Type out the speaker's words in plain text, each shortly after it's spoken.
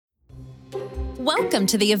Welcome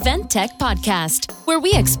to the Event Tech Podcast, where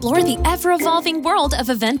we explore the ever-evolving world of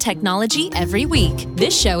event technology every week.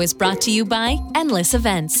 This show is brought to you by Endless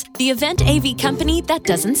Events, the event AV company that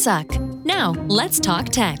doesn't suck. Now, let's talk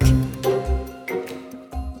tech.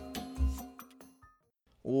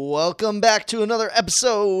 Welcome back to another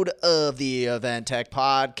episode of the Event Tech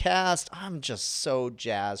Podcast. I'm just so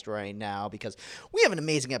jazzed right now because we have an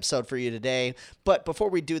amazing episode for you today. But before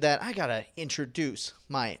we do that, I gotta introduce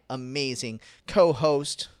my amazing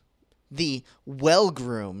co-host, the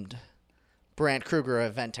well-groomed Brant Kruger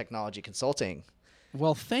of Event Technology Consulting.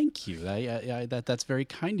 Well, thank you. That's very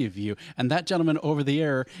kind of you. And that gentleman over the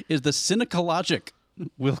air is the Cinecologic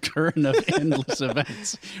Will Curran of Endless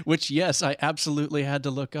Events, which, yes, I absolutely had to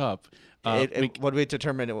look up. What do we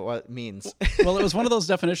determine what it means? Well, it was one of those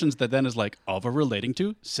definitions that then is like, of or relating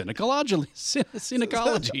to cinecology.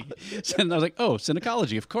 And I was like, oh,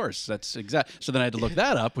 cinecology, of course. That's exact. So then I had to look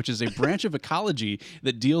that up, which is a branch of ecology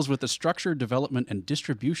that deals with the structure, development, and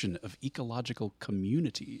distribution of ecological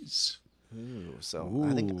communities.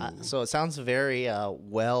 I think so. It sounds very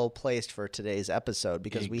well placed for today's episode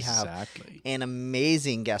because we have an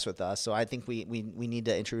amazing guest with us. So I think we need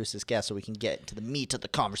to introduce this guest so we can get to the meat of the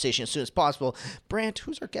conversation as soon as possible. Brant,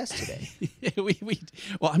 who's our guest today?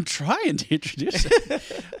 Well, I'm trying to introduce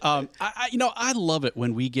it. I love it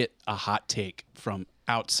when we get a hot take from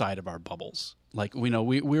outside of our bubbles. Like,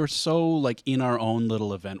 we're so like in our own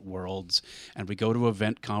little event worlds, and we go to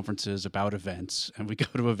event conferences about events, and we go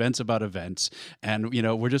to events about events, and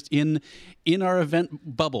we're just in our event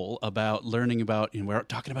bubble about learning about, we're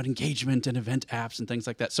talking about engagement and event apps and things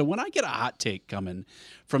like that. So when I get a hot take coming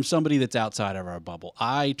from somebody that's outside of our bubble,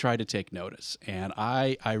 I try to take notice, and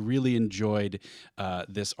I really enjoyed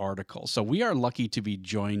this article. So we are lucky to be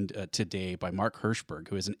joined today by Mark Herschberg,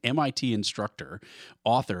 who is an MIT instructor,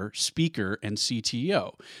 author, speaker, and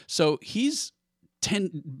CTO. So he's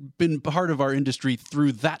been part of our industry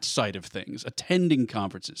through that side of things, attending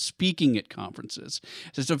conferences, speaking at conferences.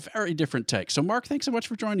 So it's a very different take. So Mark, thanks so much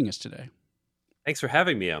for joining us today. Thanks for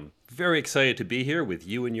having me. I'm very excited to be here with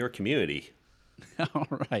you and your community. All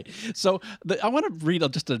right. So I want to read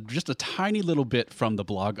just a tiny little bit from the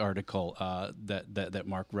blog article that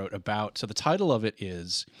Mark wrote about. So the title of it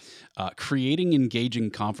is "Creating Engaging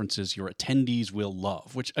Conferences Your Attendees Will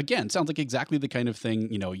Love," which again sounds like exactly the kind of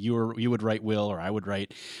thing you would write, Will, or I would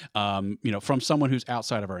write, from someone who's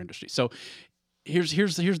outside of our industry. So here's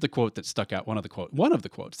the quote that stuck out. One of the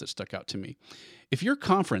quotes that stuck out to me: "If your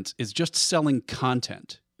conference is just selling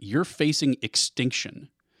content, you're facing extinction.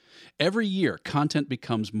 Every year, content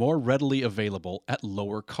becomes more readily available at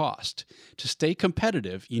lower cost. To stay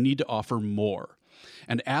competitive, you need to offer more.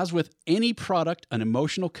 And as with any product, an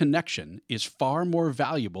emotional connection is far more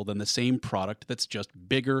valuable than the same product that's just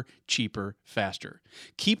bigger, cheaper, faster.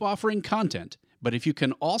 Keep offering content, but if you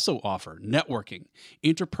can also offer networking,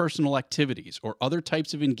 interpersonal activities, or other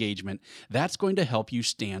types of engagement, that's going to help you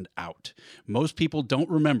stand out. Most people don't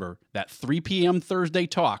remember that 3 p.m. Thursday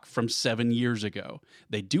talk from 7 years ago.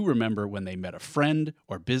 They do remember when they met a friend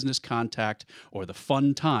or business contact or the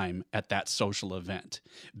fun time at that social event.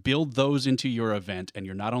 Build those into your event, and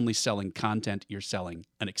you're not only selling content, you're selling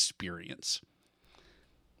an experience."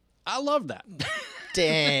 I love that.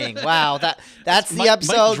 Dang. Wow. That's the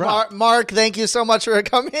episode. Mark, thank you so much for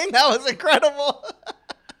coming. That was incredible.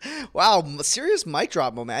 Wow. Serious mic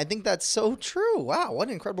drop moment. I think that's so true. Wow. What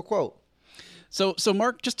an incredible quote. So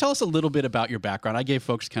Mark, just tell us a little bit about your background. I gave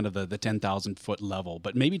folks kind of the 10,000 foot level,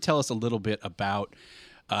 but maybe tell us a little bit about,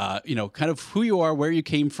 kind of who you are, where you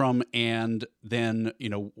came from, and then,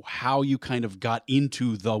 how you kind of got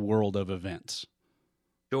into the world of events.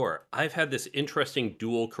 Sure. I've had this interesting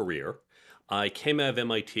dual career. I came out of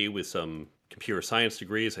MIT with some computer science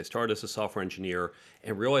degrees. I started as a software engineer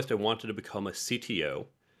and realized I wanted to become a CTO.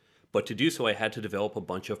 But to do so, I had to develop a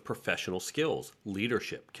bunch of professional skills: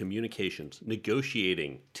 leadership, communications,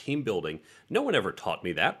 negotiating, team building. No one ever taught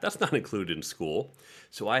me that. That's not included in school.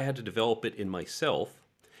 So I had to develop it in myself,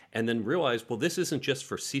 and then realized, well, this isn't just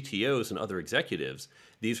for CTOs and other executives.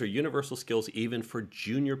 These are universal skills even for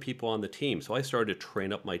junior people on the team. So I started to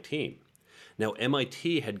train up my team. Now,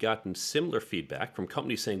 MIT had gotten similar feedback from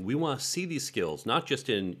companies saying, we want to see these skills, not just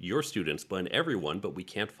in your students, but in everyone, but we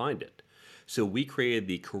can't find it. So we created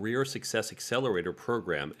the Career Success Accelerator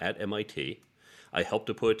program at MIT. I helped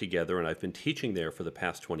to put it together, and I've been teaching there for the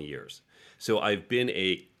past 20 years. So I've been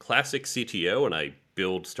a classic CTO, and I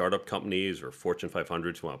build startup companies or Fortune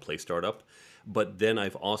 500s who want to play startup. But then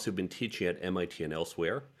I've also been teaching at MIT and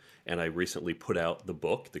elsewhere. And I recently put out the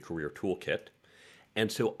book, The Career Toolkit. And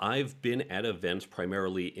so I've been at events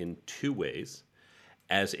primarily in two ways.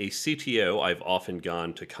 As a CTO, I've often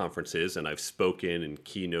gone to conferences and I've spoken and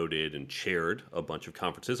keynoted and chaired a bunch of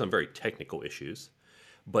conferences on very technical issues.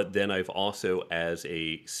 But then I've also, as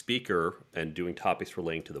a speaker and doing topics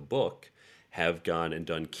relating to the book, have gone and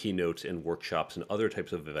done keynotes and workshops and other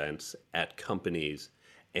types of events at companies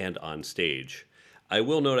and on stage. I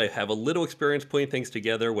will note I have a little experience putting things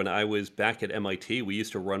together. When I was back at MIT, we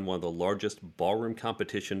used to run one of the largest ballroom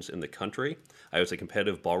competitions in the country. I was a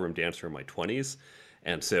competitive ballroom dancer in my 20s.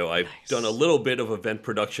 And so I've done a little bit of event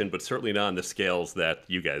production, but certainly not on the scales that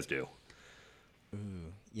you guys do.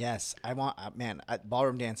 Ooh, yes, I want, man,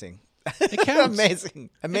 ballroom dancing. It counts. Amazing.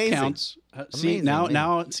 It counts. See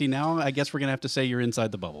Amazing, now I guess we're gonna have to say you're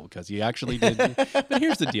inside the bubble because you actually did. But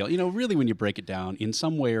here's the deal. Really, when you break it down, in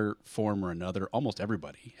some way or form or another, almost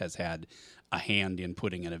everybody has had a hand in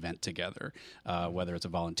putting an event together, whether it's a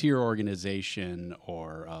volunteer organization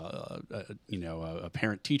or a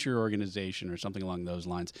parent-teacher organization or something along those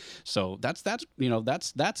lines. So that's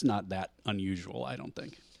not that unusual, I don't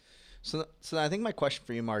think. So I think my question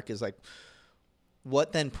for you, Mark, is like,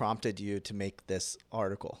 what then prompted you to make this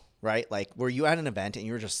article, right? Like, were you at an event and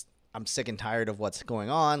you were just, I'm sick and tired of what's going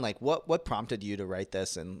on? Like, what prompted you to write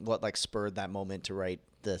this, and what like spurred that moment to write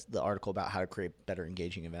the article about how to create better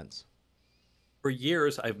engaging events? For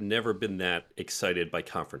years, I've never been that excited by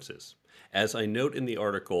conferences. As I note in the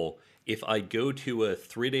article, if I go to a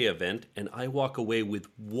 3-day event and I walk away with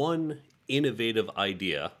one innovative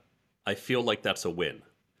idea, I feel like that's a win.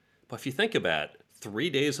 But if you think about it,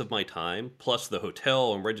 3 days of my time, plus the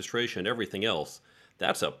hotel and registration and everything else,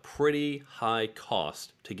 that's a pretty high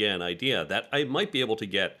cost to get an idea that I might be able to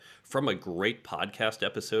get from a great podcast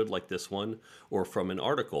episode like this one, or from an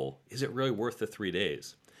article. Is it really worth the 3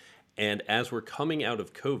 days? And as we're coming out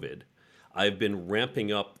of COVID, I've been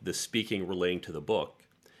ramping up the speaking relating to the book.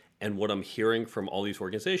 And what I'm hearing from all these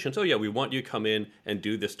organizations, oh yeah, we want you to come in and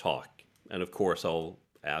do this talk. And of course, I'll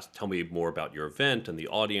ask, tell me more about your event and the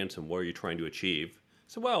audience and what are you trying to achieve.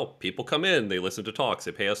 So, well, people come in, they listen to talks,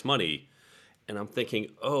 they pay us money. And I'm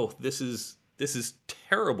thinking, oh, this is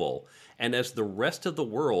terrible. And as the rest of the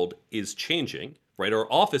world is changing, right, our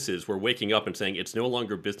offices were waking up and saying it's no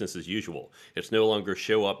longer business as usual. It's no longer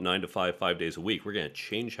show up 9 to 5, 5 days a week. We're going to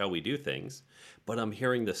change how we do things. But I'm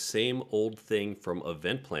hearing the same old thing from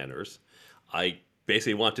event planners. I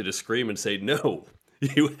basically wanted to scream and say, no,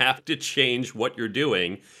 you have to change what you're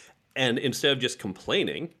doing. And instead of just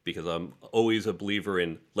complaining, because I'm always a believer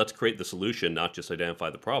in let's create the solution, not just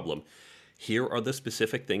identify the problem, here are the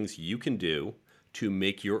specific things you can do to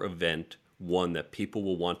make your event one that people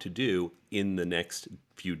will want to do in the next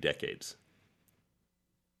few decades.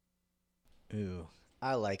 Ooh,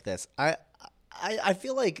 I like this. I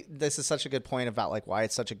feel like this is such a good point about like why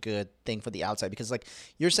it's such a good thing for the outside, because like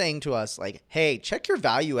you're saying to us like, hey, check your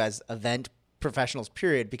value as event professionals,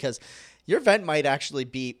 period, because your event might actually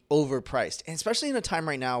be overpriced. And especially in a time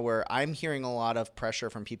right now where I'm hearing a lot of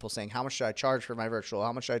pressure from people saying, how much should I charge for my virtual?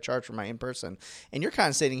 How much should I charge for my in-person? And you're kind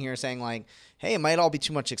of sitting here saying like, hey, it might all be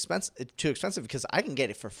too expensive because I can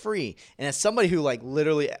get it for free. And as somebody who like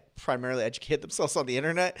literally primarily educated themselves on the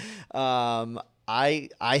internet,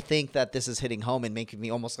 I think that this is hitting home and making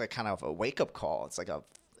me almost like kind of a wake-up call. It's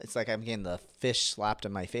like I'm getting the fish slapped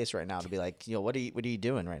in my face right now to be like, what are you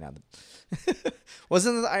doing right now?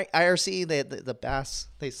 Wasn't the IRC the bass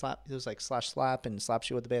they slap? It was like slap and slaps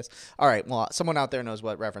you with the bass. All right, well, someone out there knows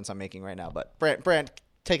what reference I'm making right now. But Brant,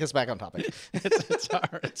 take us back on topic. It's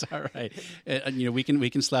all right. We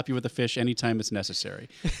can slap you with a fish anytime it's necessary.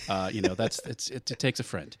 It takes a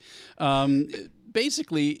friend.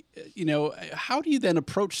 Basically, how do you then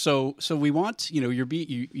approach? So we want,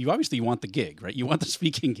 you obviously want the gig, right? You want the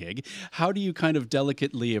speaking gig. How do you kind of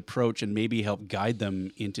delicately approach and maybe help guide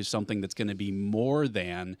them into something that's going to be more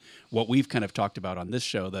than what we've kind of talked about on this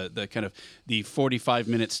show, the kind of the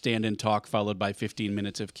 45-minute stand-in talk followed by 15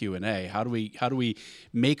 minutes of Q&A? How do we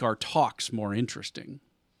make our talks more interesting?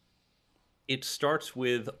 It starts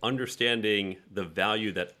with understanding the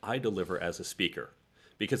value that I deliver as a speaker.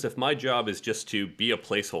 Because if my job is just to be a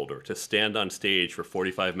placeholder, to stand on stage for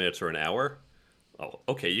 45 minutes or an hour, oh,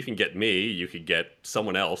 okay, you can get me, you could get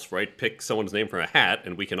someone else, right? Pick someone's name from a hat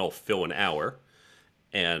and we can all fill an hour.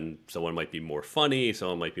 And someone might be more funny,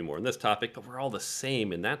 someone might be more on this topic, but we're all the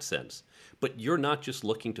same in that sense. But you're not just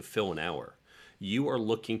looking to fill an hour. You are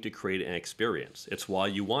looking to create an experience. It's why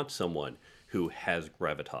you want someone who has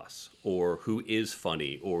gravitas, or who is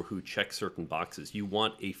funny, or who checks certain boxes. You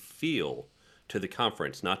want a feel to the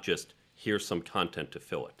conference, not just here's some content to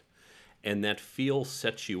fill it. And that feel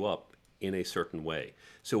sets you up in a certain way.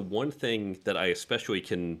 So one thing that I especially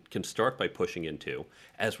can start by pushing into,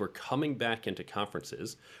 as we're coming back into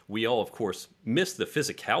conferences, we all, of course, miss the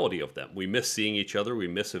physicality of them. We miss seeing each other. We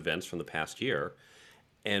miss events from the past year.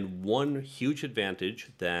 And one huge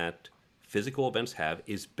advantage that physical events have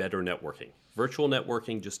is better networking. Virtual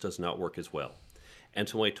networking just does not work as well. And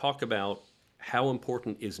so when I talk about how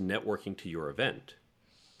important is networking to your event,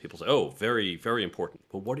 people say, oh, very, very important.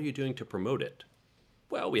 But what are you doing to promote it?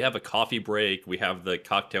 Well, we have a coffee break. We have the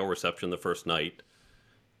cocktail reception the first night.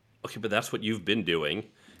 Okay, but that's what you've been doing.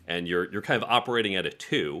 And you're kind of operating at a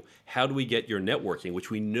 2. How do we get your networking,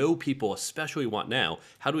 which we know people especially want now,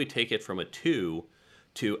 how do we take it from a 2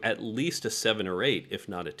 to at least a 7 or 8, if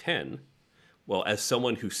not a 10? Well, as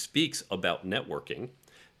someone who speaks about networking,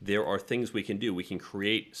 there are things we can do. We can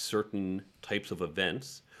create certain types of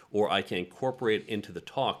events, or I can incorporate into the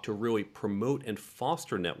talk to really promote and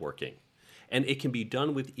foster networking. And it can be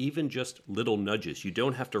done with even just little nudges. You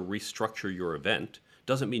don't have to restructure your event.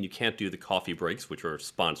 Doesn't mean you can't do the coffee breaks, which are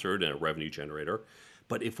sponsored and a revenue generator.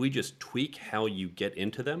 But if we just tweak how you get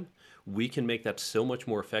into them, we can make that so much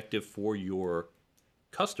more effective for your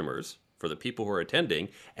customers, for the people who are attending,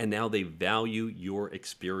 and now they value your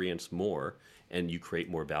experience more, and you create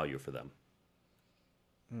more value for them.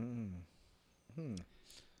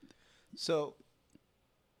 So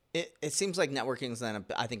it seems like networking is then,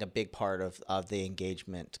 I think, a big part of the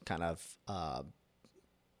engagement kind of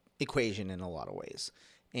equation in a lot of ways.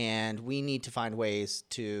 And we need to find ways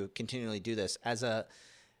to continually do this. As a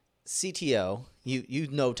CTO, you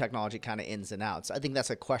know technology kind of ins and outs. I think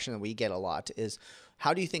that's a question that we get a lot is,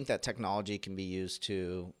 how do you think that technology can be used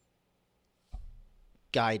to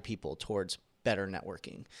guide people towards better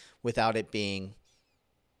networking without it being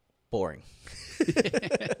boring?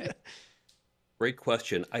 Great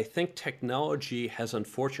question. I think technology has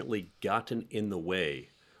unfortunately gotten in the way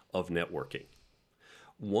of networking.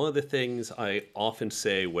 One of the things I often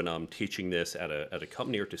say when I'm teaching this at a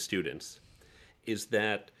company or to students is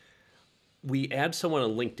that we add someone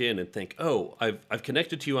on LinkedIn and think, oh, I've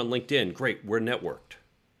connected to you on LinkedIn. Great, we're networked.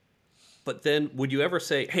 But then would you ever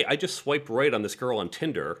say, hey, I just swiped right on this girl on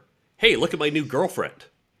Tinder. Hey, look at my new girlfriend,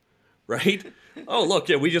 right? Oh, look,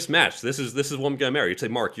 yeah, we just matched. This is one I'm going to marry. You'd say,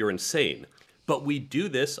 Mark, you're insane. But we do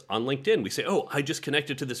this on LinkedIn. We say, oh, I just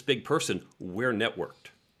connected to this big person. We're networked,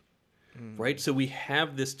 right? So we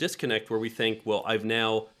have this disconnect where we think, well, I've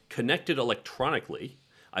now connected electronically.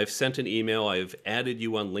 I've sent an email. I've added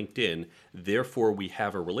you on LinkedIn. Therefore, we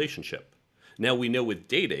have a relationship. Now we know with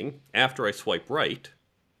dating, after I swipe right,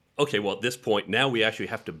 okay, well, at this point, now we actually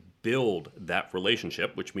have to build that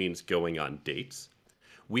relationship, which means going on dates.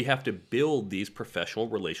 We have to build these professional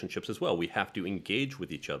relationships as well. We have to engage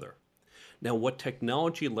with each other. Now, what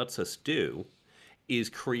technology lets us do is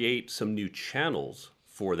create some new channels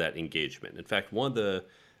for that engagement. In fact, one of the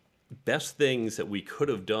best things that we could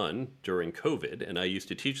have done during COVID, and I used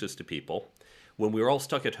to teach this to people, when we were all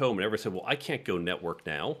stuck at home and everyone said, well, I can't go network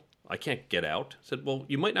now. I can't get out. I said, well,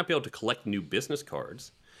 you might not be able to collect new business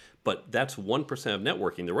cards, but that's 1% of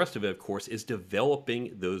networking. The rest of it, of course, is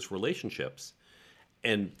developing those relationships.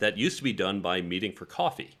 And that used to be done by meeting for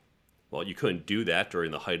coffee. Well, you couldn't do that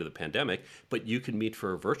during the height of the pandemic, but you could meet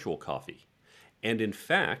for a virtual coffee. And in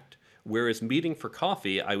fact, whereas meeting for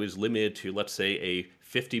coffee, I was limited to, let's say, a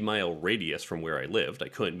 50-mile radius from where I lived. I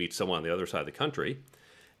couldn't meet someone on the other side of the country.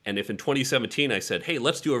 And if in 2017 I said, hey,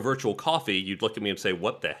 let's do a virtual coffee, you'd look at me and say,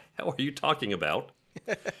 what the hell are you talking about?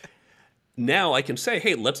 Now I can say,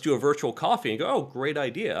 hey, let's do a virtual coffee, and go, oh, great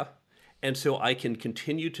idea. And so I can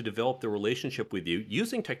continue to develop the relationship with you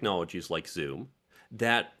using technologies like Zoom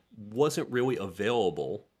that wasn't really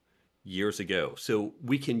available years ago. So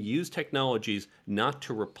we can use technologies not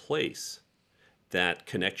to replace that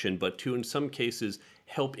connection, but to, in some cases,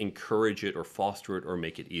 help encourage it or foster it or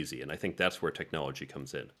make it easy. And I think that's where technology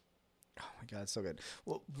comes in. Oh my God, so good.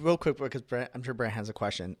 Well, real quick, because I'm sure Brent has a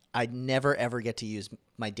question. I never ever get to use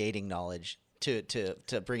my dating knowledge to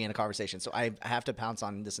bring in a conversation. So I have to pounce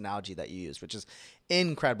on this analogy that you used, which is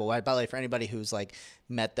incredible. By the way, for anybody who's like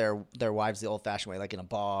met their wives the old fashioned way, like in a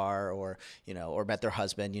bar or met their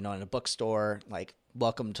husband, in a bookstore, like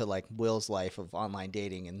welcome to like Will's life of online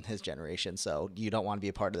dating in his generation. So you don't want to be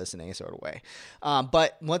a part of this in any sort of way.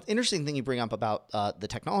 But one interesting thing you bring up about the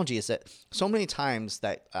technology is that so many times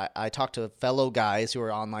that I talk to fellow guys who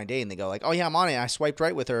are online dating, they go like, oh yeah, I'm on it. I swiped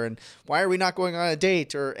right with her. And why are we not going on a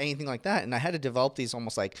date or anything like that? And I had to develop these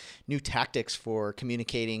almost like new tactics for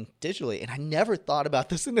communicating digitally. And I never thought about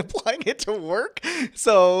this and applying it to work.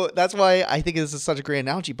 So that's why I think this is such a great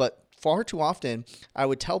analogy. But far too often, I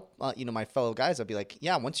would tell my fellow guys, I'd be like,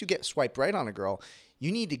 yeah, once you get swiped right on a girl,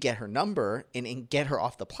 you need to get her number and get her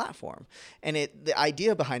off the platform. And the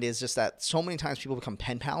idea behind it is just that so many times people become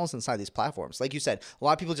pen pals inside these platforms. Like you said, a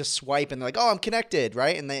lot of people just swipe and they're like, oh, I'm connected,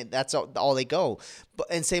 right? And that's all they go.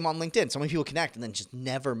 And same on LinkedIn. So many people connect and then just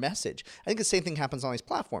never message. I think the same thing happens on these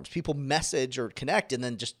platforms. People message or connect and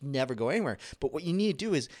then just never go anywhere. But what you need to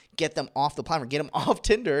do is get them off the platform, get them off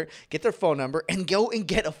Tinder, get their phone number, and go and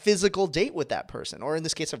get a physical date with that person. Or in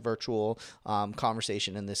this case, a virtual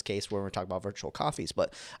conversation, in this case, where we're talking about virtual coffees.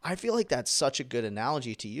 But I feel like that's such a good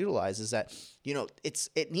analogy to utilize, is that,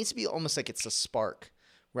 it needs to be almost like it's a spark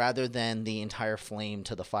rather than the entire flame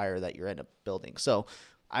to the fire that you're end up building. So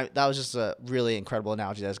that was just a really incredible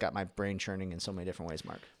analogy that's got my brain churning in so many different ways,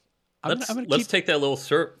 Mark. Let's take that a little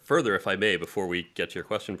further, if I may, before we get to your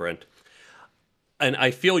question, Brent. And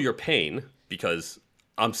I feel your pain because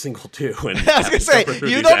I'm single too. And I was going to say,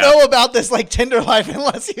 you don't know about this like Tinder life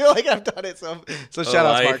unless you have done it. So shout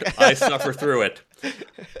out to Mark. I suffer through it.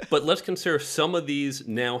 But let's consider some of these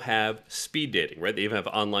now have speed dating, right? They even have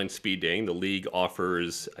online speed dating. The league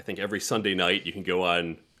offers, I think every Sunday night you can go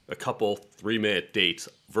on a couple 3-minute dates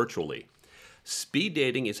virtually. Speed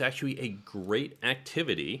dating is actually a great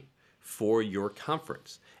activity for your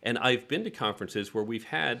conference. And I've been to conferences where we've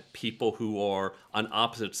had people who are on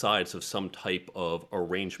opposite sides of some type of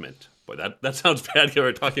arrangement. Boy, that sounds bad here.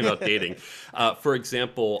 We're talking about dating. For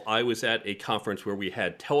example, I was at a conference where we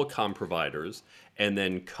had telecom providers and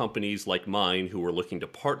then companies like mine who were looking to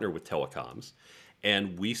partner with telecoms.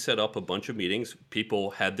 And we set up a bunch of meetings.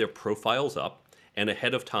 People had their profiles up. And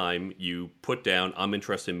ahead of time, you put down, I'm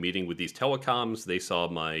interested in meeting with these telecoms. They saw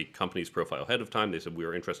my company's profile ahead of time. They said, we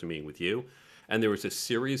were interested in meeting with you. And there was a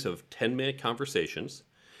series of 10-minute conversations.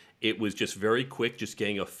 It was just very quick, just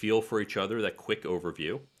getting a feel for each other, that quick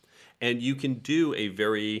overview. And you can do a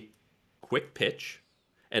very quick pitch,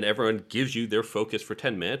 and everyone gives you their focus for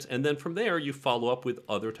 10 minutes. And then from there, you follow up with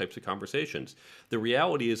other types of conversations. The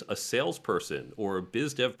reality is a salesperson or a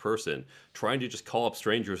biz dev person trying to just call up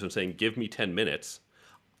strangers and saying, give me 10 minutes.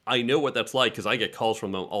 I know what that's like because I get calls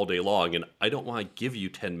from them all day long, and I don't want to give you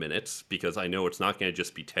 10 minutes because I know it's not going to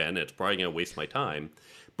just be 10. It's probably going to waste my time.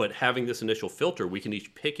 But having this initial filter, we can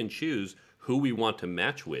each pick and choose who we want to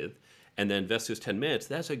match with and then invest those 10 minutes.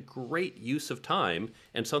 That's a great use of time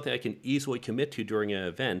and something I can easily commit to during an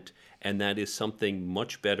event. And that is something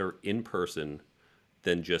much better in person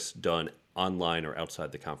than just done online or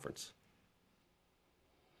outside the conference.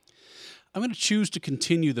 I'm going to choose to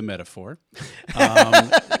continue the metaphor. You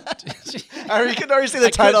can already see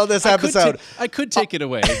the title of this episode. I could take it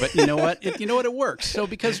away, but you know what? It works. So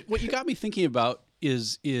because what you got me thinking about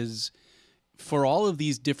is for all of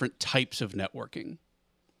these different types of networking,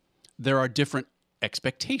 there are different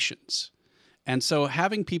expectations. And so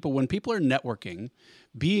having people, when people are networking,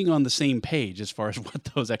 being on the same page as far as what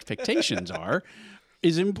those expectations are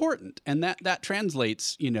is important. And that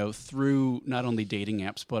translates, through not only dating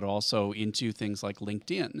apps, but also into things like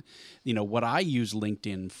LinkedIn. What I use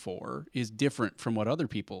LinkedIn for is different from what other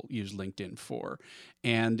people use LinkedIn for.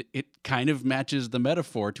 And it kind of matches the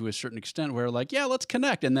metaphor to a certain extent where let's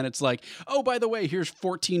connect. And then it's like, oh, by the way, here's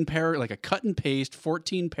 14 like a cut and paste,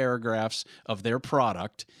 14 paragraphs of their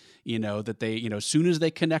product, that they, as soon as they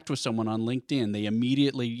connect with someone on LinkedIn, they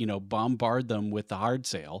immediately, bombard them with the hard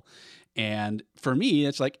sale. And for me,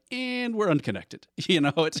 it's like, and we're unconnected.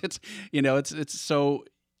 It's so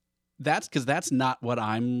that's because that's not what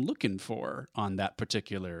I'm looking for on that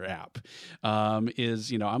particular app. I'm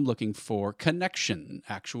looking for connection,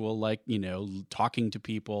 actual, talking to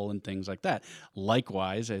people and things like that.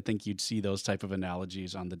 Likewise, I think you'd see those type of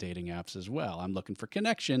analogies on the dating apps as well. I'm looking for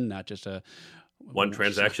connection, not just a one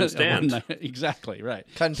transaction stand. Exactly, right.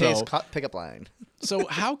 Cut and paste, pickup line. So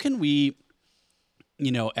how can we,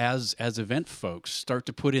 as event folks, start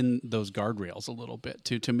to put in those guardrails a little bit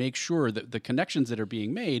to make sure that the connections that are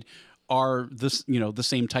being made are the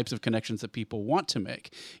same types of connections that people want to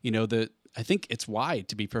make. I think it's why,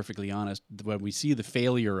 to be perfectly honest, when we see the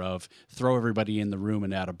failure of throw everybody in the room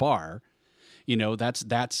and at a bar,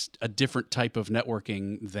 that's a different type of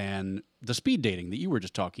networking than the speed dating that you were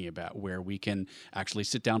just talking about, where we can actually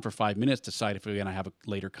sit down for 5 minutes, decide if we're going to have a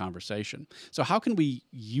later conversation. So how can we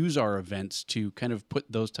use our events to kind of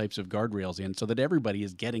put those types of guardrails in so that everybody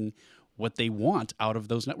is getting what they want out of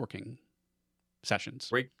those networking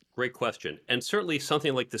sessions? Great question. And certainly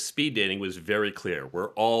something like the speed dating was very clear. We're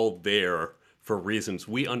all there for reasons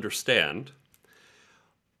we understand.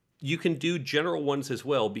 You can do general ones as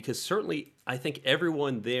well, because certainly I think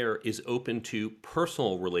everyone there is open to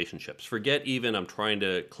personal relationships. Forget even I'm trying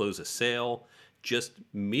to close a sale, just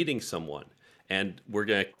meeting someone. And we're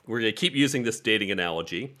gonna keep using this dating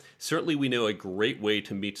analogy. Certainly, we know a great way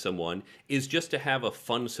to meet someone is just to have a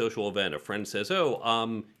fun social event. A friend says,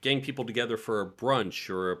 "Oh, getting people together for a brunch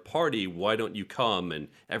or a party. Why don't you come?" And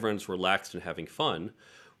everyone's relaxed and having fun.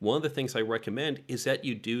 One of the things I recommend is that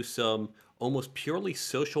you do some almost purely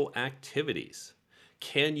social activities.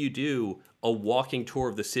 Can you do a walking tour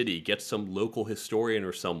of the city, get some local historian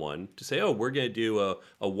or someone to say, "Oh, we're going to do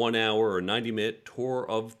a 1 hour or 90-minute tour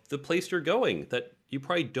of the place you're going that you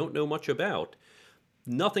probably don't know much about."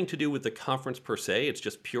 Nothing to do with the conference per se, it's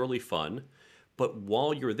just purely fun. But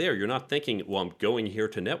while you're there, you're not thinking, "Well, I'm going here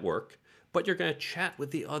to network," but you're going to chat with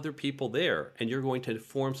the other people there, and you're going to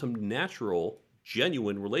form some natural,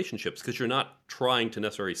 genuine relationships because you're not trying to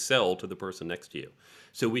necessarily sell to the person next to you.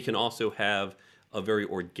 So we can also have a very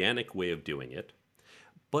organic way of doing it.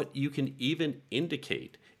 But you can even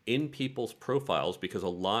indicate in people's profiles, because a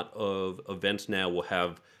lot of events now will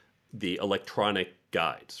have the electronic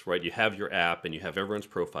guides, right? You have your app and you have everyone's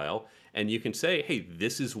profile, and you can say, "Hey,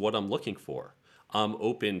 this is what I'm looking for. I'm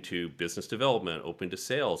open to business development, open to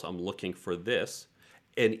sales. I'm looking for this.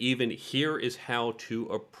 And even here is how to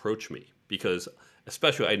approach me." Because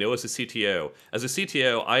especially I know as a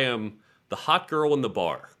CTO, I am the hot girl in the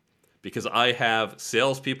bar. Because I have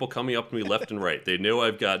salespeople coming up to me left and right. They know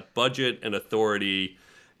I've got budget and authority,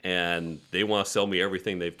 and they want to sell me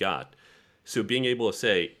everything they've got. So being able to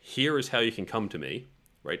say, "Here is how you can come to me,"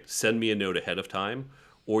 right? Send me a note ahead of time,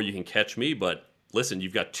 or you can catch me, but listen,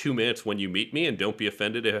 you've got 2 minutes when you meet me, and don't be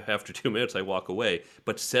offended if after 2 minutes I walk away.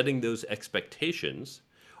 But setting those expectations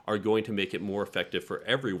are going to make it more effective for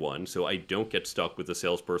everyone, so I don't get stuck with a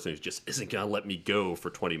salesperson who just isn't going to let me go for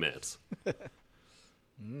 20 minutes.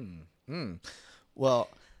 Well,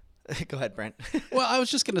 go ahead, Brent. Well, I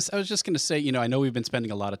was just gonna say, I know we've been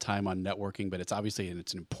spending a lot of time on networking, but it's obviously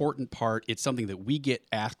it's an important part. It's something that we get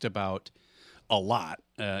asked about a lot.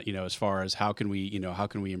 As far as how can we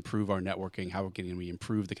improve our networking? How can we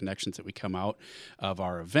improve the connections that we come out of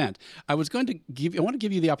our event? I want to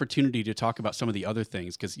give you the opportunity to talk about some of the other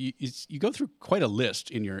things, because you go through quite a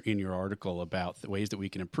list in your article about the ways that we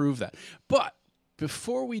can improve that. But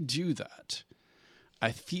before we do that,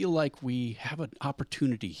 I feel like we have an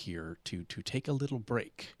opportunity here to take a little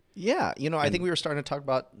break. Yeah, I think we were starting to talk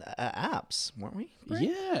about apps, weren't we? Right?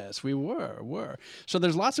 Yes, we were. So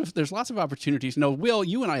there's lots of opportunities. No, Will,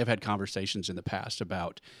 you and I have had conversations in the past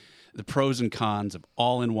about the pros and cons of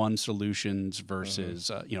all-in-one solutions versus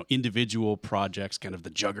individual projects, kind of the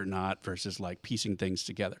juggernaut versus like piecing things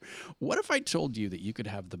together. What if I told you that you could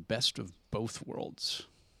have the best of both worlds?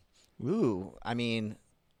 Ooh, I mean,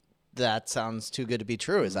 that sounds too good to be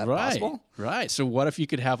true. Is that possible? Right. So what if you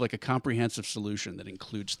could have like a comprehensive solution that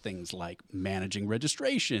includes things like managing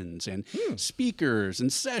registrations and speakers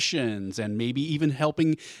and sessions, and maybe even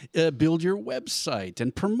helping build your website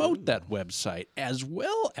and promote that website, as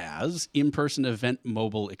well as in-person event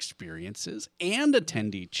mobile experiences and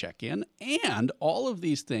attendee check-in. And all of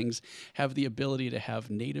these things have the ability to have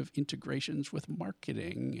native integrations with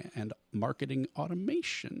marketing and marketing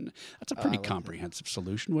automation. That's a pretty comprehensive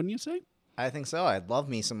solution, wouldn't you say? I think so. I'd love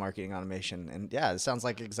me some marketing automation. And yeah, it sounds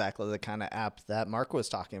like exactly the kind of app that Mark was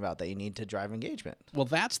talking about that you need to drive engagement. Well,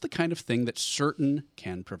 that's the kind of thing that Certain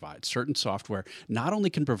can provide. Certain software not only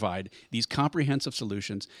can provide these comprehensive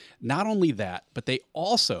solutions, not only that, but they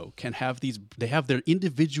also can have their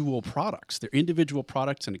individual products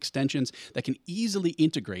and extensions that can easily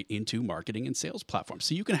integrate into marketing and sales platforms.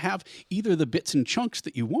 So you can have either the bits and chunks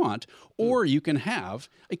that you want, or you can have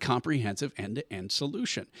a comprehensive end-to-end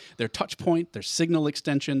solution. Their touch point, their signal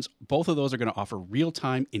extensions, both of those are going to offer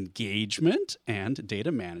real-time engagement and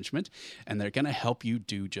data management, and they're going to help you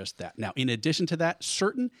do just that. Now, in addition to that,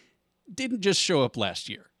 Certain didn't just show up last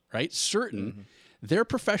year, right? Certain, their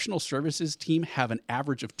professional services team have an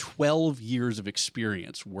average of 12 years of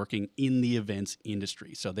experience working in the events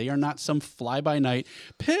industry. So they are not some fly-by-night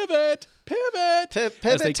pivot.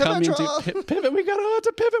 As they come into pivot, we got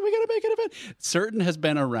to pivot. We got to make an event. Certain has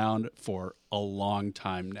been around for a long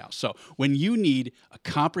time now. So when you need a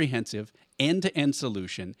comprehensive end-to-end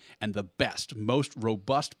solution and the best, most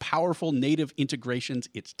robust, powerful native integrations,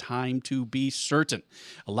 it's time to be Certain.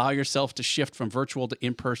 Allow yourself to shift from virtual to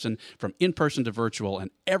in-person, from in-person to virtual,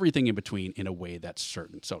 and everything in between in a way that's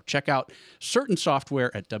certain. So check out Certain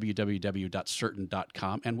software at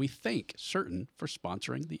www.certain.com, and we thank Certain for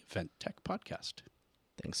sponsoring the Event Tech Podcast.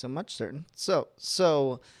 Thanks so much, Certain.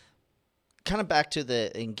 So kind of back to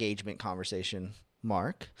the engagement conversation,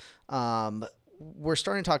 Mark. We're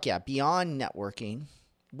starting to talk, beyond networking.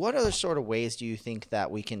 What other sort of ways do you think that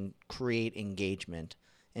we can create engagement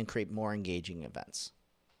and create more engaging events?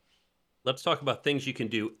 Let's talk about things you can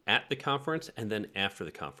do at the conference and then after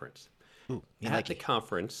the conference. Ooh, you At like the it.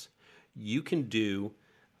 conference, you can do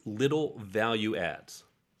little value adds.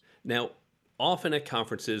 Now, often at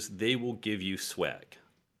conferences, they will give you swag.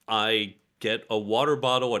 I get a water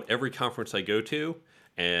bottle at every conference I go to,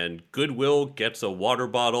 and Goodwill gets a water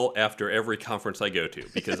bottle after every conference I go to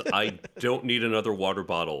because I don't need another water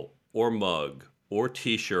bottle or mug or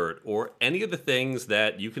t shirt or any of the things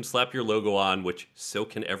that you can slap your logo on, which so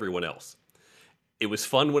can everyone else. It was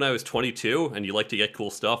fun when I was 22 and you like to get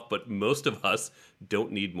cool stuff, but most of us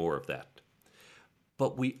don't need more of that.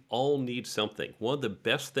 But we all need something. One of the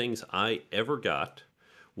best things I ever got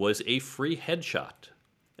was a free headshot.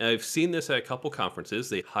 And I've seen this at a couple conferences.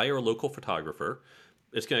 They hire a local photographer.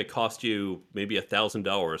 It's going to cost you maybe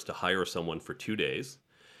 $1,000 to hire someone for 2 days.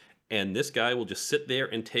 And this guy will just sit there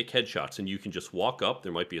and take headshots. And you can just walk up.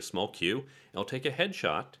 There might be a small queue. And he'll take a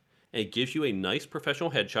headshot. And it gives you a nice professional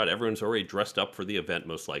headshot. Everyone's already dressed up for the event,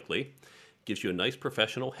 most likely. Gives you a nice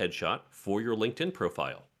professional headshot for your LinkedIn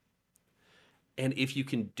profile. And if you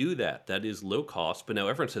can do that, that is low cost. But now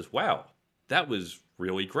everyone says, wow, that was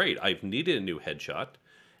really great. I've needed a new headshot.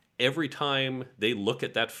 Every time they look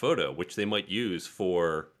at that photo, which they might use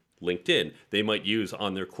for LinkedIn, they might use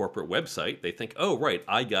on their corporate website, they think, oh, right,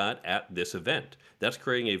 I got at this event. That's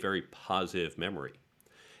creating a very positive memory.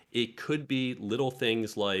 It could be little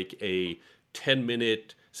things like a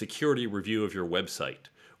 10-minute security review of your website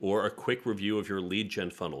or a quick review of your lead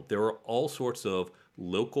gen funnel. There are all sorts of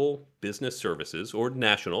local business services or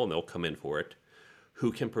national, and they'll come in for it,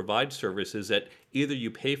 who can provide services that either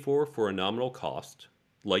you pay for a nominal cost,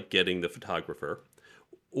 like getting the photographer,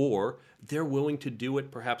 or they're willing to do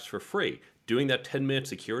it perhaps for free. Doing that 10-minute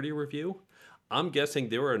security review, I'm guessing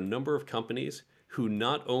there are a number of companies who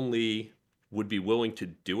not only would be willing to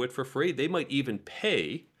do it for free, they might even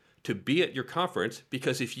pay to be at your conference,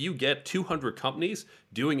 because if you get 200 companies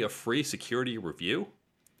doing a free security review,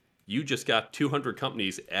 you just got 200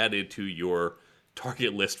 companies added to your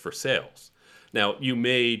target list for sales. Now, you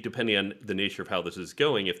may, depending on the nature of how this is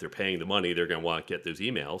going, if they're paying the money, they're going to want to get those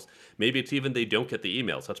emails. Maybe it's even they don't get the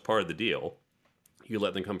emails. That's part of the deal. You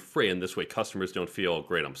let them come free, and this way customers don't feel,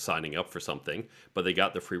 great, I'm signing up for something, but they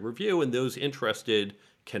got the free review, and those interested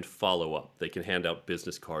can follow up. They can hand out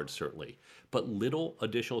business cards, certainly. But little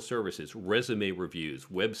additional services, resume reviews,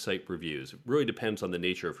 website reviews, really depends on the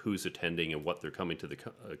nature of who's attending and what they're coming to the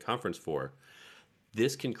conference for.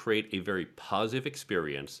 This can create a very positive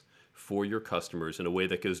experience for your customers in a way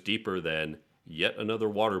that goes deeper than yet another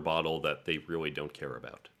water bottle that they really don't care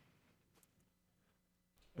about.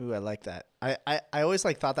 Ooh, I like that. I always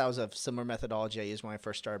thought that was a similar methodology I used when I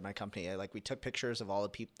first started my company. We took pictures of all the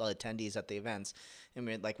people, attendees at the events, and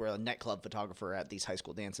we're a net club photographer at these high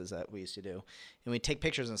school dances that we used to do, and we'd take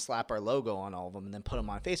pictures and slap our logo on all of them, and then put them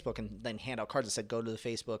on Facebook, and then hand out cards that said go to the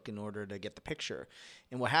Facebook in order to get the picture.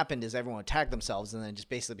 And what happened is everyone would tag themselves, and then it just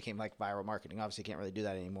basically became like viral marketing. Obviously, you can't really do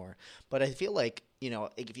that anymore, but I feel like,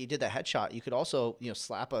 if you did that headshot, you could also,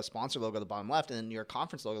 slap a sponsor logo at the bottom left and then your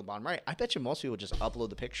conference logo at the bottom right. I bet you most people just upload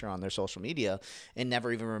the picture on their social media and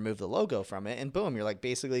never even remove the logo from it. And boom, you're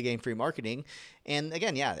basically getting free marketing. And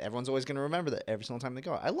again, yeah, everyone's always going to remember that every single time they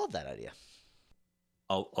go. I love that idea.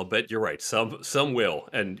 I'll bet you're right. Some will.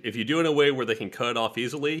 And if you do it in a way where they can cut it off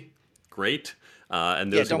easily, great.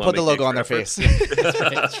 And those don't put the logo on their face.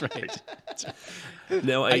 That's right.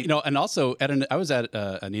 No, and also I was at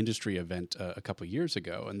an industry event a couple of years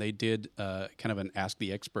ago, and they did kind of an Ask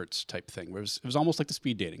the Experts type thing, where it was almost like the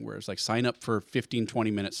speed dating, where it's like sign up for 15,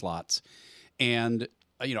 20-minute slots. And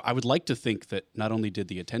I would like to think that not only did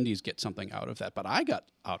the attendees get something out of that, but I got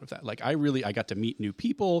out of that. I got to meet new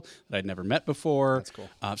people that I'd never met before. That's cool.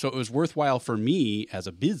 So it was worthwhile for me as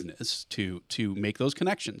a business to make those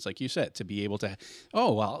connections, like you said, to be able to,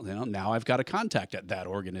 now I've got a contact at that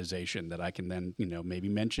organization that I can then, maybe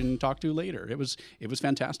mention, talk to later. It was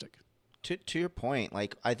fantastic. To your point,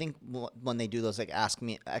 I think when they do those Ask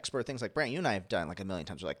Me Expert things, like Brant, you and I have done a million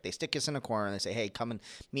times, they stick us in a corner and they say, hey, come and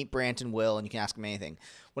meet Brant and Will and you can ask them anything.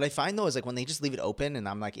 What I find though is when they just leave it open and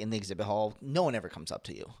I'm in the exhibit hall, no one ever comes up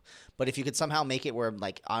to you. But if you could somehow make it where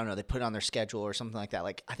I don't know, they put it on their schedule or something like that,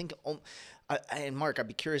 I think and Mark, I'd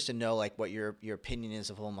be curious to know what your opinion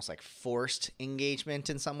is of almost forced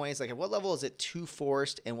engagement in some ways. At what level is it too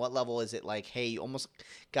forced and what level is it hey, you almost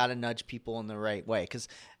got to nudge people in the right way? Because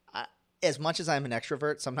as much as I'm an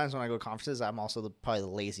extrovert, sometimes when I go to conferences, I'm also probably the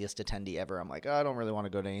laziest attendee ever. I'm I don't really want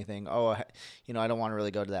to go to anything. I don't want to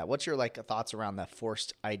really go to that. What's your thoughts around that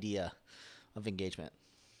forced idea of engagement?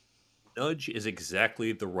 Nudge is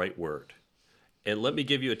exactly the right word. And let me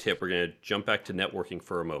give you a tip. We're going to jump back to networking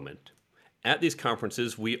for a moment. At these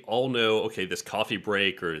conferences, we all know, okay, this coffee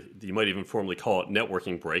break, or you might even formally call it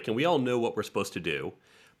networking break, and we all know what we're supposed to do.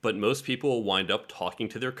 But most people will wind up talking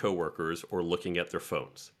to their coworkers or looking at their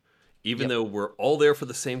phones. Even Yep. though we're all there for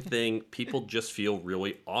the same thing, people just feel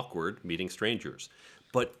really awkward meeting strangers.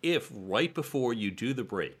 But if right before you do the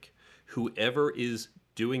break, whoever is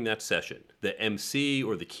doing that session, the MC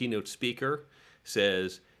or the keynote speaker,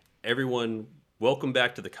 says, everyone, welcome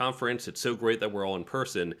back to the conference. It's so great that we're all in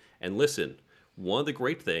person. And listen, one of the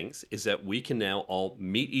great things is that we can now all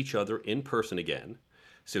meet each other in person again.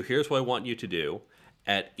 So here's what I want you to do.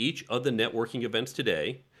 At each of the networking events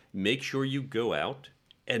today, make sure you go out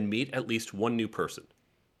and meet at least one new person.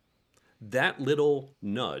 That little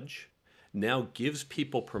nudge now gives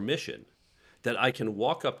people permission that I can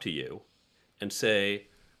walk up to you and say,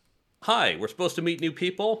 hi, we're supposed to meet new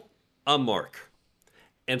people. I'm Mark.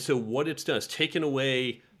 And so what it's done is taken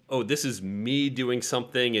away, oh, this is me doing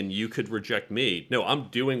something and you could reject me. No, I'm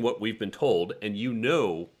doing what we've been told and you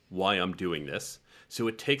know why I'm doing this. So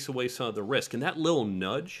it takes away some of the risk. And that little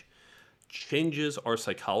nudge changes our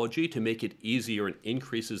psychology to make it easier and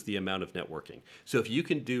increases the amount of networking. So if you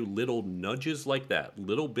can do little nudges like that,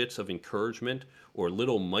 little bits of encouragement or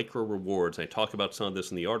little micro rewards, and I talk about some of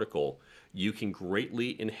this in the article, you can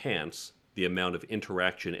greatly enhance the amount of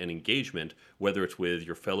interaction and engagement, whether it's with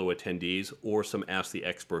your fellow attendees or some Ask the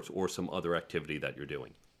Experts or some other activity that you're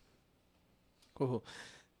doing. Cool.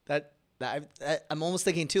 I'm almost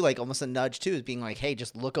thinking too, like almost a nudge too, is being like, hey,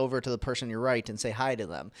 just look over to the person you're right and say hi to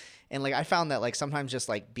them. And like I found that like sometimes just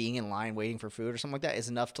like being in line waiting for food or something like that is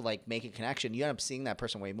enough to like make a connection. You end up seeing that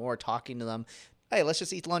person way more, talking to them. Hey, let's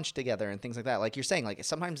just eat lunch together and things like that. Like you're saying, like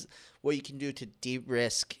sometimes what you can do to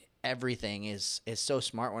de-risk everything is so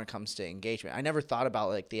smart when it comes to engagement. I never thought about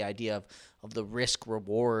like the idea of the risk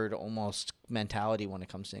reward almost mentality when it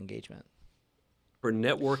comes to engagement. For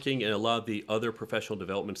networking and a lot of the other professional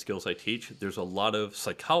development skills I teach, there's a lot of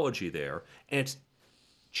psychology there, and it's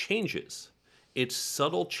changes. Its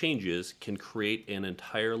subtle changes can create an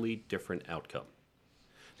entirely different outcome.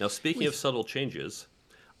 Now, speaking of subtle changes,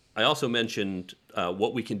 I also mentioned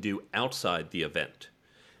what we can do outside the event.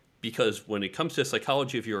 Because when it comes to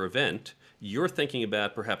psychology of your event, you're thinking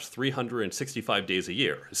about perhaps 365 days a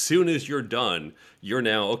year. As soon as you're done, you're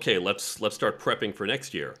now, okay, let's start prepping for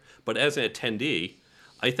next year. But as an attendee,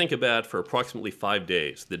 I think about for approximately 5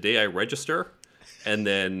 days. The day I register, and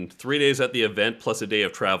then 3 days at the event, plus a day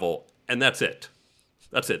of travel, and that's it.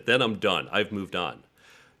 That's it. Then I'm done. I've moved on.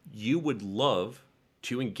 You would love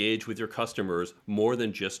to engage with your customers more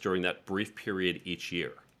than just during that brief period each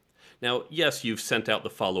year. Now, yes, you've sent out the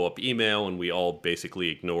follow-up email, and we all basically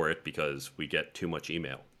ignore it because we get too much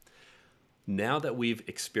email. Now that we've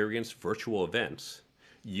experienced virtual events,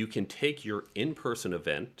 you can take your in-person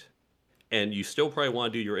event, and you still probably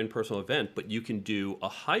want to do your in-person event, but you can do a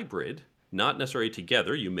hybrid, not necessarily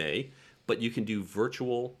together, you may, but you can do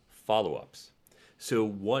virtual follow-ups. So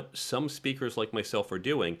what some speakers like myself are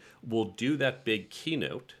doing, we'll do that big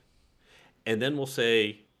keynote, and then we'll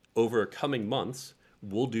say, over coming months,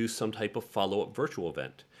 we'll do some type of follow-up virtual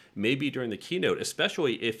event. Maybe during the keynote,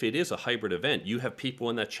 especially if it is a hybrid event, you have people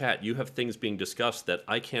in that chat, you have things being discussed that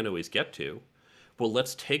I can't always get to. Well,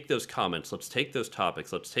 let's take those comments, let's take those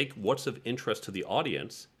topics, let's take what's of interest to the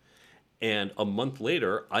audience, and a month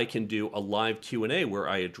later, I can do a live Q&A where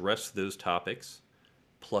I address those topics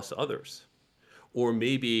plus others. Or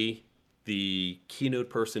maybe the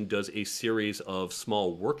keynote person does a series of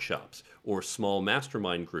small workshops or small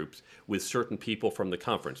mastermind groups with certain people from the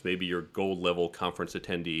conference, maybe your gold level conference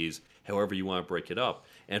attendees, however you want to break it up.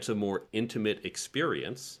 And it's a more intimate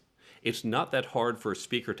experience. It's not that hard for a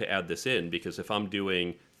speaker to add this in, because if I'm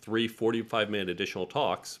doing 3 45-minute additional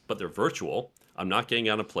talks, but they're virtual, I'm not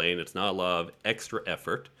getting on a plane, it's not a lot of extra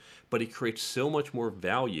effort, but it creates so much more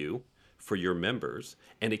value for your members,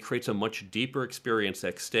 and it creates a much deeper experience that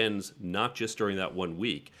extends not just during that 1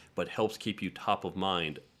 week, but helps keep you top of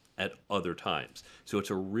mind at other times. So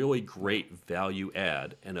it's a really great value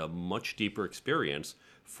add and a much deeper experience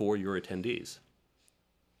for your attendees.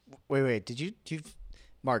 Wait,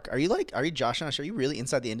 Mark, are you joshing us? Are you really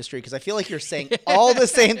inside the industry? Because I feel like you're saying all the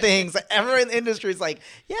same things. Everyone in the industry is like,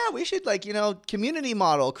 yeah, we should community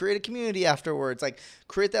model, create a community afterwards, like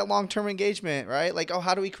create that long-term engagement, right? Like, oh,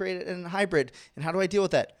 how do we create it in hybrid? And how do I deal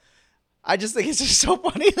with that? I just think it's just so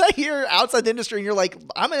funny that you're outside the industry and you're like,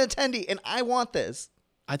 I'm an attendee and I want this.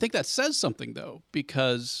 I think that says something, though,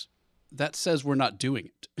 because that says we're not doing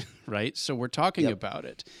it, right? So we're talking about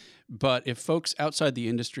it. But if folks outside the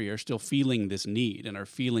industry are still feeling this need and are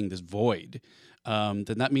feeling this void, then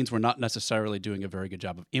that means we're not necessarily doing a very good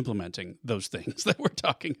job of implementing those things that we're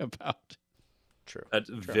talking about. True. That's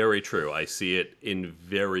very true. I see it in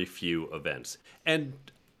very few events. And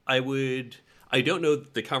I don't know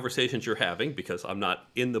the conversations you're having because I'm not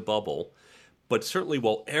in the bubble, but certainly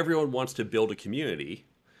while everyone wants to build a community,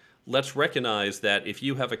 let's recognize that if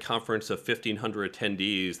you have a conference of 1,500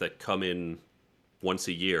 attendees that come in once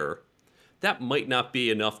a year, that might not be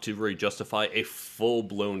enough to really justify a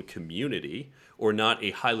full-blown community or not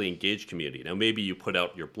a highly engaged community. Now, maybe you put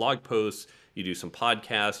out your blog posts, you do some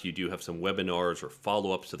podcasts, you do have some webinars or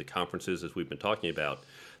follow-ups to the conferences as we've been talking about.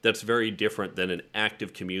 That's very different than an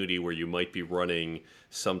active community where you might be running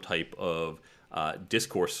some type of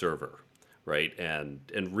discourse server, right? And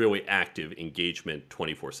really active engagement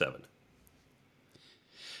 24/7.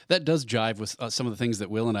 That does jive with some of the things that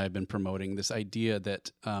Will and I have been promoting. This idea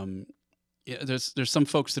that there's some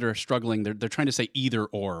folks that are struggling. They're trying to say either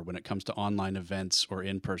or when it comes to online events or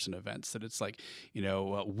in-person events. That it's like,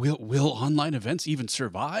 will online events even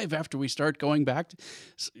survive after we start going back?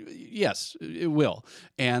 Yes, it will.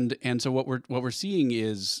 And so what we're seeing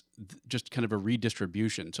is just kind of a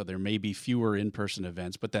redistribution. So there may be fewer in-person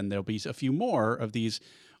events, but then there'll be a few more of these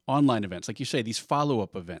online events, like you say, these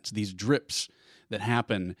follow-up events, these drips that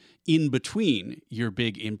happen in between your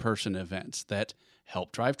big in-person events that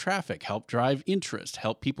help drive traffic, help drive interest,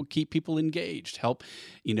 help keep people engaged, help,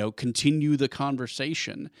 continue the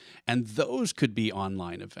conversation. And those could be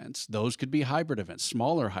online events. Those could be hybrid events,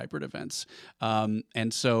 smaller hybrid events.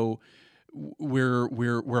 And so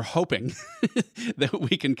we're hoping that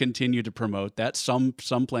we can continue to promote that. Some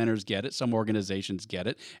planners get it, some organizations get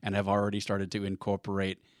it, and have already started to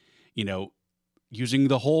incorporate, using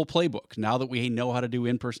the whole playbook. Now that we know how to do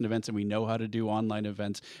in-person events and we know how to do online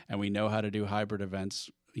events and we know how to do hybrid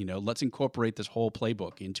events, let's incorporate this whole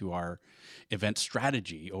playbook into our event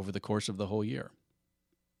strategy over the course of the whole year.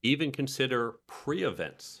 Even consider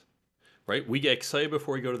pre-events, right? We get excited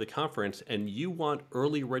before we go to the conference and you want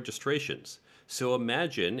early registrations. So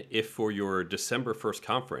imagine if for your December 1st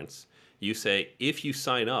conference, you say, if you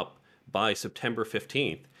sign up by September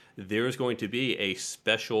 15th, there's going to be a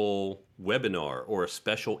special webinar or a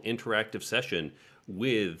special interactive session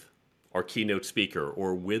with our keynote speaker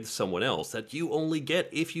or with someone else that you only get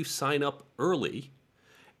if you sign up early.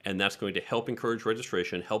 And that's going to help encourage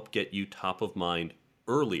registration, help get you top of mind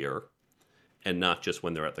earlier and not just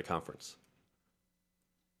when they're at the conference.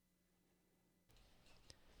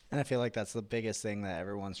 And I feel like that's the biggest thing that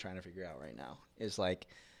everyone's trying to figure out right now is like,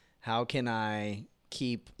 how can I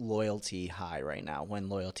keep loyalty high right now when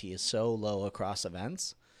loyalty is so low across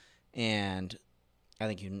events? And I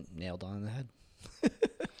think you nailed on the head.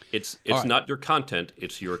 It's not your content,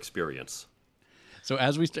 it's your experience. So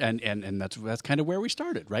as we and that's kind of where we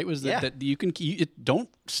started, right? Was that you don't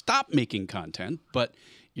stop making content, but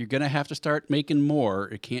you're going to have to start making more.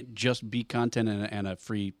 It can't just be content and a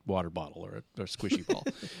free water bottle or a squishy ball.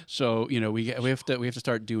 So we have to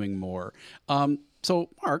start doing more. So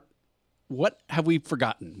Mark, what have we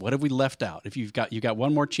forgotten? What have we left out? If you got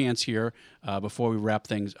one more chance here before we wrap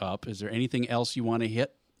things up, is there anything else you want to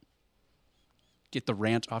hit? Get the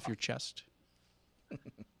rant off your chest.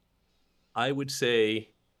 I would say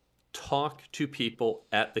talk to people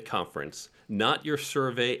at the conference, not your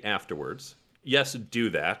survey afterwards. Yes, do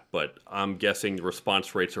that, but I'm guessing the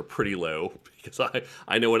response rates are pretty low because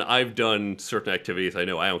I know when I've done certain activities, I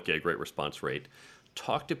know I don't get a great response rate.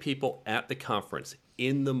 Talk to people at the conference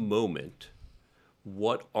in the moment.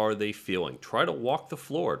 What are they feeling? Try to walk the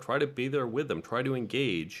floor. Try to be there with them. Try to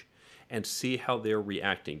engage and see how they're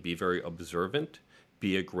reacting. Be very observant.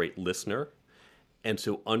 Be a great listener. And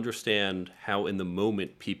so understand how in the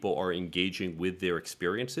moment people are engaging with their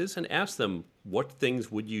experiences and ask them, what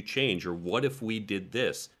things would you change? Or what if we did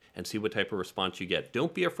this? And see what type of response you get.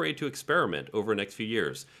 Don't be afraid to experiment over the next few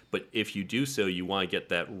years. But if you do so, you want to get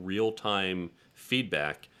that real-time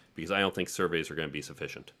feedback because I don't think surveys are going to be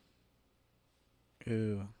sufficient.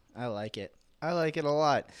 Ooh, I like it. I like it a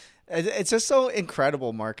lot. It's just so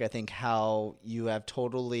incredible, Mark, I think, how you have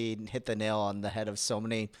totally hit the nail on the head of so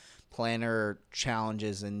many planner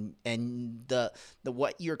challenges and the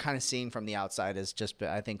what you're kind of seeing from the outside is just,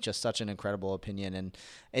 I think, just such an incredible opinion. And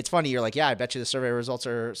it's funny, you're like, yeah, I bet you the survey results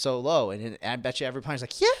are so low. And I bet you everybody's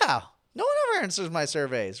like, yeah, no one ever answers my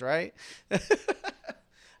surveys, right?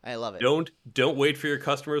 I love it. Don't wait for your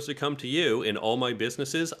customers to come to you. In all my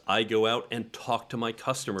businesses, I go out and talk to my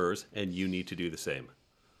customers, and you need to do the same.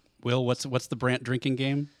 Will, what's the Brant drinking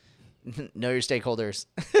game? Know your stakeholders.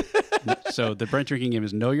 So the Brant drinking game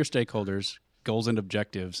is know your stakeholders, goals and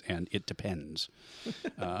objectives, and it depends.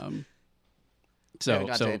 Not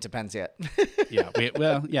it depends yet.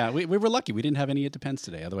 we were lucky. We didn't have any it depends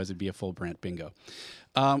today. Otherwise, it'd be a full Brant bingo.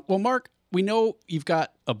 Well, Mark, we know you've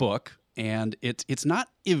got a book And it's not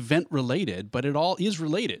event related, but it all is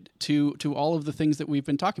related to all of the things that we've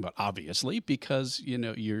been talking about, obviously, because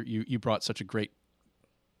you brought such a great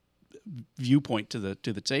viewpoint to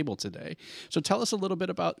the table today. So tell us a little bit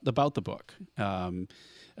about the book,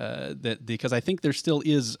 because I think there still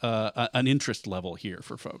is an interest level here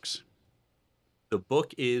for folks. The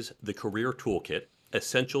book is The Career Toolkit: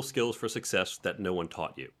 Essential Skills for Success That No One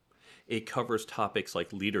Taught You. It covers topics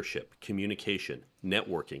like leadership, communication,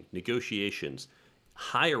 networking, negotiations,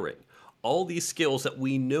 hiring, all these skills that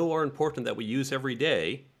we know are important that we use every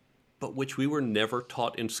day, but which we were never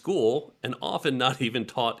taught in school and often not even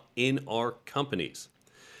taught in our companies.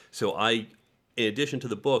 So I, in addition to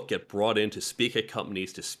the book, get brought in to speak at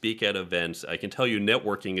companies, to speak at events. I can tell you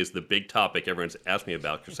networking is the big topic everyone's asked me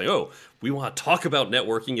about. They're saying, oh, we want to talk about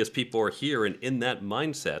networking as people are here and in that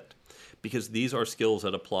mindset, because these are skills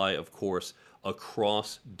that apply, of course,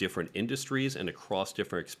 across different industries and across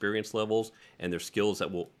different experience levels, and they're skills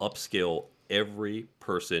that will upskill every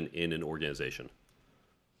person in an organization.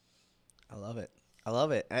 I love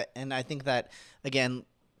it. And I think that, again,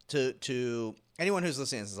 to anyone who's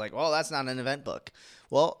listening, is like, well, that's not an event book.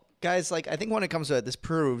 Well, guys, I think when it comes to it, this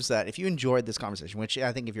proves that if you enjoyed this conversation, which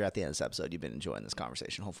I think if you're at the end of this episode, you've been enjoying this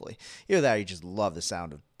conversation, hopefully. Either that or you just love the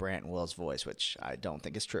sound of Brant and Will's voice, which I don't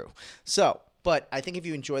think is true. But I think if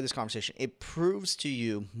you enjoy this conversation, it proves to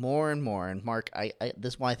you more and more, and Mark,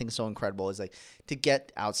 this is why I think is so incredible, is to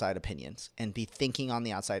get outside opinions and be thinking on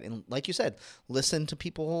the outside. And like you said, listen to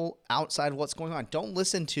people outside of what's going on. Don't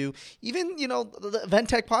listen to even, the Event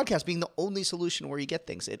Tech podcast being the only solution where you get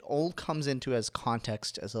things. It all comes into as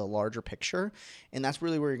context, as a larger picture. And that's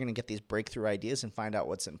really where you're going to get these breakthrough ideas and find out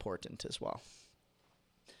what's important as well.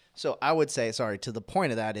 So I would say, to the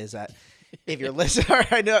point of that is that if you're listening,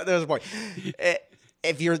 I know there's a point.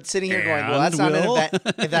 If you're sitting here going, well, that's not an event.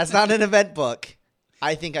 If that's not an event book,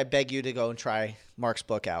 I think I beg you to go and try Mark's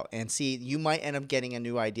book out and see. You might end up getting a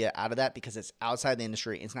new idea out of that because it's outside the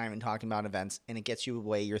industry. It's not even talking about events, and it gets you the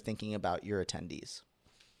way you're thinking about your attendees.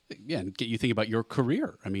 Yeah, and get you think about your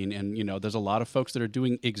career. I mean, and there's a lot of folks that are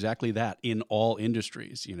doing exactly that in all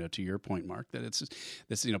industries. To your point, Mark, that it's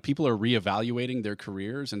this. People are reevaluating their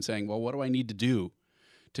careers and saying, well, what do I need to do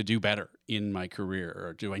better in my career?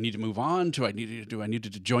 Or do I need to move on? Do I need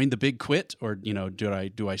to join the big quit? Or,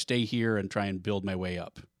 do I stay here and try and build my way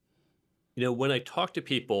up? When I talk to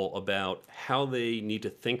people about how they need to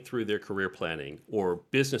think through their career planning, or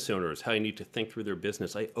business owners, how they need to think through their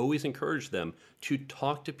business, I always encourage them to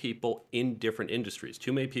talk to people in different industries.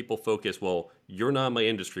 Too many people focus, well, you're not in my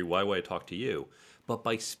industry, why would I talk to you? But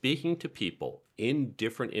by speaking to people in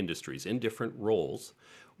different industries, in different roles,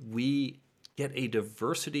 we get a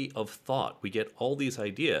diversity of thought. We get all these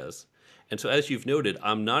ideas. And so as you've noted,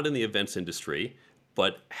 I'm not in the events industry,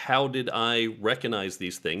 but how did I recognize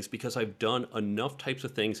these things? Because I've done enough types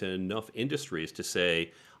of things in enough industries to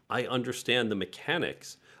say, I understand the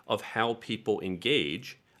mechanics of how people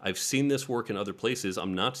engage. I've seen this work in other places.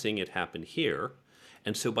 I'm not seeing it happen here.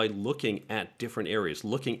 And so by looking at different areas,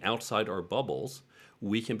 looking outside our bubbles,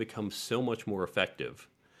 we can become so much more effective.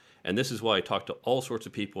 And this is why I talk to all sorts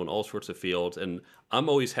of people in all sorts of fields. And I'm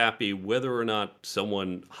always happy whether or not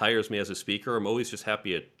someone hires me as a speaker. I'm always just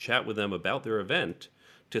happy to chat with them about their event,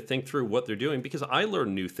 to think through what they're doing, because I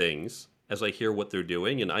learn new things as I hear what they're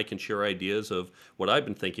doing, and I can share ideas of what I've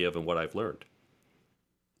been thinking of and what I've learned.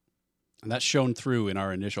 And that's shown through in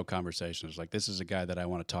our initial conversations. This is a guy that I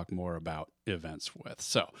want to talk more about events with.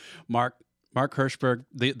 So Mark Herschberg,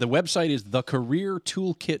 the website is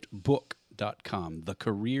thecareertoolkitbook.com.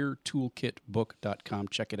 thecareertoolkitbook.com.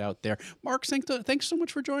 Check it out there. Mark, thanks so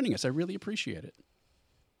much for joining us. I really appreciate it.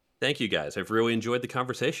 Thank you, guys. I've really enjoyed the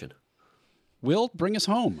conversation. Will, bring us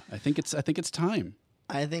home. I think it's time.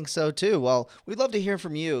 I think so too. Well, we'd love to hear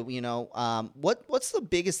from you. What's the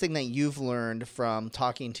biggest thing that you've learned from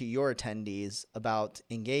talking to your attendees about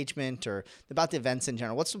engagement or about the events in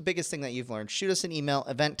general? What's the biggest thing that you've learned? Shoot us an email,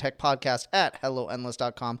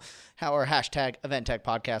 eventtechpodcast@helloendless.com, or hashtag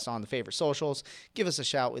eventtechpodcast on the favorite socials. Give us a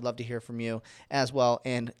shout. We'd love to hear from you as well.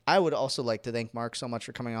 And I would also like to thank Mark so much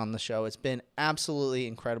for coming on the show. It's been absolutely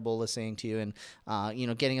incredible listening to you and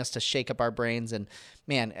getting us to shake up our brains. And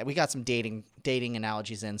man, we got some dating analogies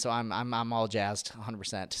in, so I'm all jazzed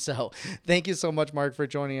 100%. So thank you so much, Mark, for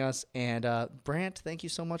joining us. And Brant, thank you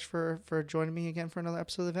so much for joining me again for another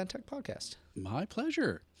episode of the Event Tech Podcast. My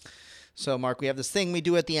pleasure. So, Mark, we have this thing we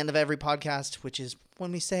do at the end of every podcast, which is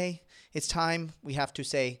when we say it's time, we have to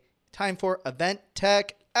say, time for Event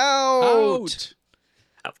Tech out.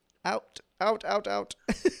 Out.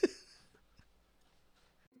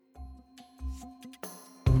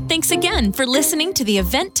 Thanks again for listening to the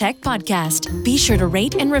Event Tech Podcast. Be sure to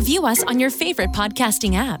rate and review us on your favorite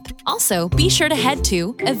podcasting app. Also, be sure to head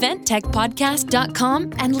to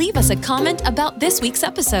eventtechpodcast.com and leave us a comment about this week's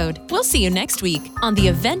episode. We'll see you next week on the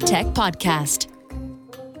Event Tech Podcast.